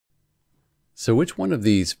So which one of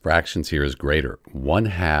these fractions here is greater,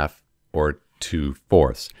 1/2 or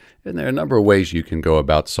 2/4? And there are a number of ways you can go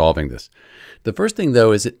about solving this. The first thing,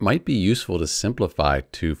 though, is it might be useful to simplify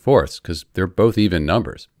 2/4 because they're both even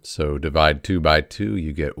numbers. So divide 2 by 2,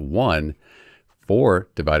 you get 1. 4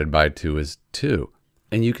 divided by 2 is 2.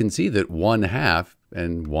 And you can see that 1/2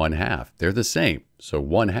 and 1/2, they're the same. So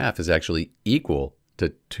 1/2 is actually equal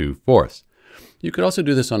to 2/4. You could also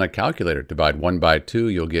do this on a calculator. Divide 1 by 2,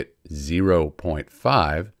 you'll get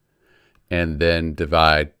 0.5. And then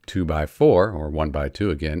divide 2 by 4, or 1 by 2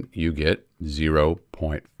 again, you get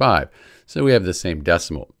 0.5. So we have the same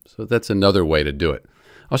decimal. So that's another way to do it.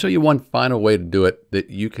 I'll show you one final way to do it that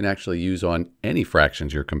you can actually use on any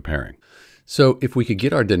fractions you're comparing. So if we could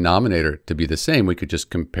get our denominator to be the same, we could just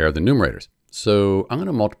compare the numerators. So I'm going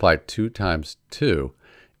to multiply 2 times 2,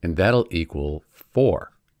 and that'll equal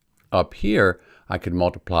 4. Up here, I could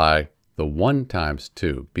multiply the 1 times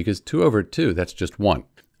 2, because 2 over 2, that's just 1.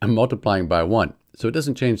 I'm multiplying by 1, so it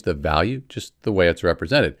doesn't change the value, just the way it's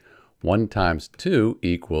represented. 1 times 2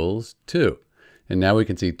 equals 2. And now we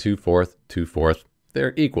can see 2/4, 2/4,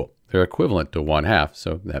 they're equal. They're equivalent to 1/2,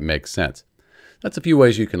 so that makes sense. That's a few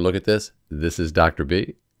ways you can look at this. This is Dr.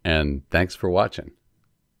 B, and thanks for watching.